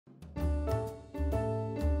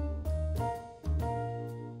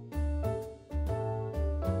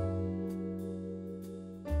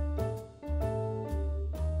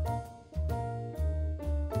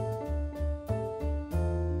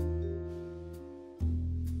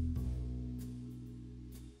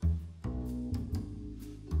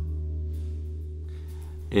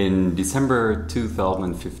In December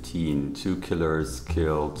 2015, two killers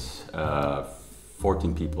killed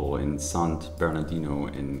 14 people in San Bernardino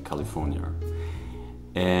in California.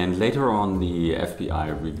 And later on, the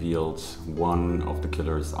FBI revealed one of the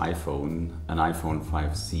killers' iPhone, an iPhone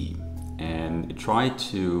 5C. And it tried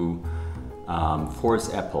to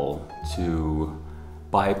force Apple to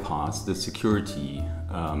bypass the security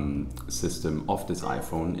system of this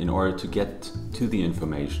iPhone in order to get to the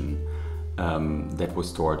information that was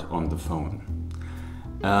stored on the phone.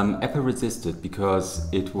 Apple resisted because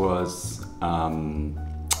it was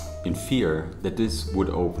in fear that this would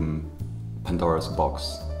open Pandora's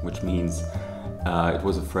box, which means it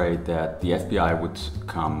was afraid that the FBI would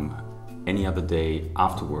come any other day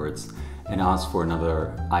afterwards and ask for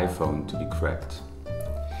another iPhone to be cracked.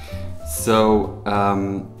 So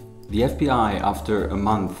the FBI, after a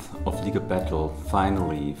month of legal battle,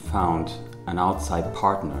 finally found an outside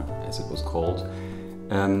partner, as it was called,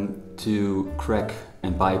 to crack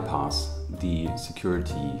and bypass the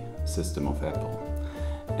security system of Apple.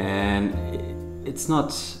 And it's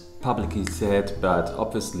not publicly said, but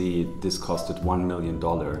obviously this costed $1 million.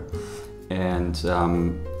 And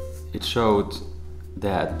it showed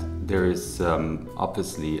that there is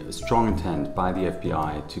obviously a strong intent by the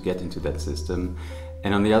FBI to get into that system.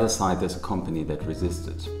 And on the other side, there's a company that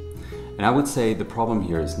resisted. And I would say the problem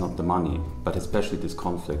here is not the money, but especially this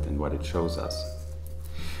conflict and what it shows us.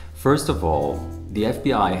 First of all, the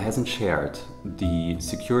FBI hasn't shared the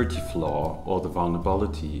security flaw or the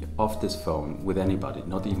vulnerability of this phone with anybody,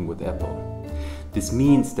 not even with Apple. This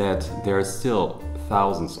means that there are still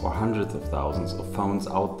thousands or hundreds of thousands of phones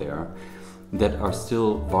out there that are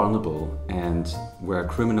still vulnerable and where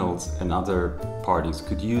criminals and other parties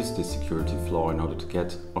could use this security flaw in order to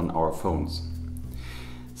get on our phones.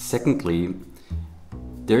 Secondly,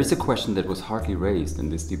 there is a question that was hardly raised in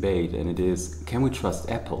this debate, and it is, can we trust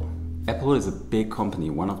Apple? Apple is a big company,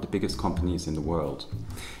 one of the biggest companies in the world.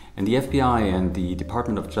 And the FBI and the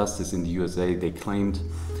Department of Justice in the USA, they claimed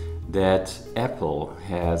that Apple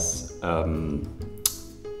has, or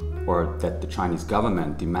that the Chinese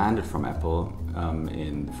government demanded from Apple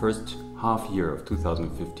in the first half year of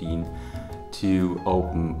 2015 to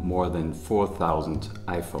open more than 4,000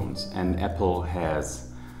 iPhones. And Apple has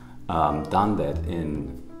done that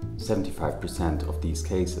in 75% of these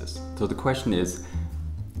cases. So the question is,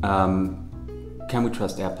 can we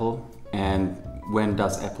trust Apple? And when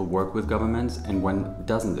does Apple work with governments and when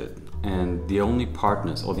doesn't it? And the only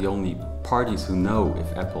partners or the only parties who know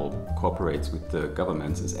if Apple cooperates with the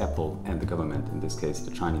governments is Apple and the government, in this case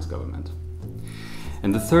the Chinese government.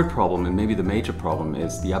 And the third problem, and maybe the major problem,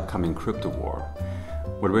 is the upcoming crypto war.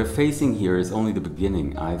 What we're facing here is only the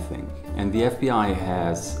beginning, I think. And the FBI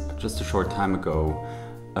has, just a short time ago,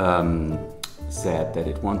 said that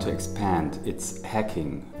it wants to expand its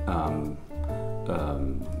hacking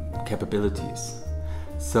capabilities.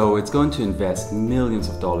 So it's going to invest millions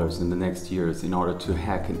of dollars in the next years in order to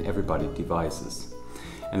hack in everybody's devices.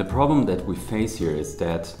 And the problem that we face here is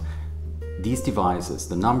that these devices,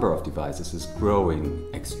 the number of devices, is growing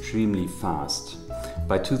extremely fast.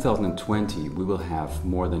 By 2020, we will have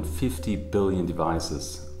more than 50 billion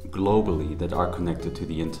devices globally that are connected to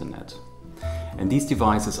the internet. And these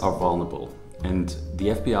devices are vulnerable. And the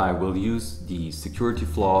FBI will use the security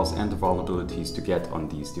flaws and the vulnerabilities to get on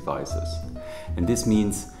these devices. And this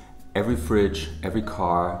means every fridge, every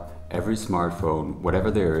car, every smartphone,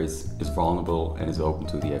 whatever there is vulnerable and is open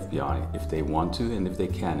to the FBI if they want to and if they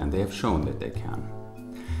can. And they have shown that they can.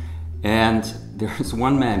 And there is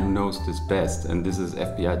one man who knows this best, and this is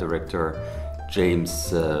FBI Director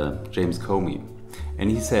James Comey. And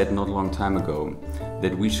he said not a long time ago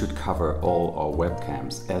that we should cover all our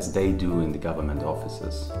webcams as they do in the government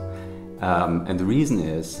offices. And the reason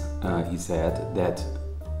is, he said, that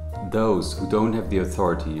those who don't have the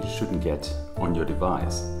authority shouldn't get on your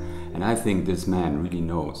device. And I think this man really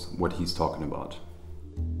knows what he's talking about.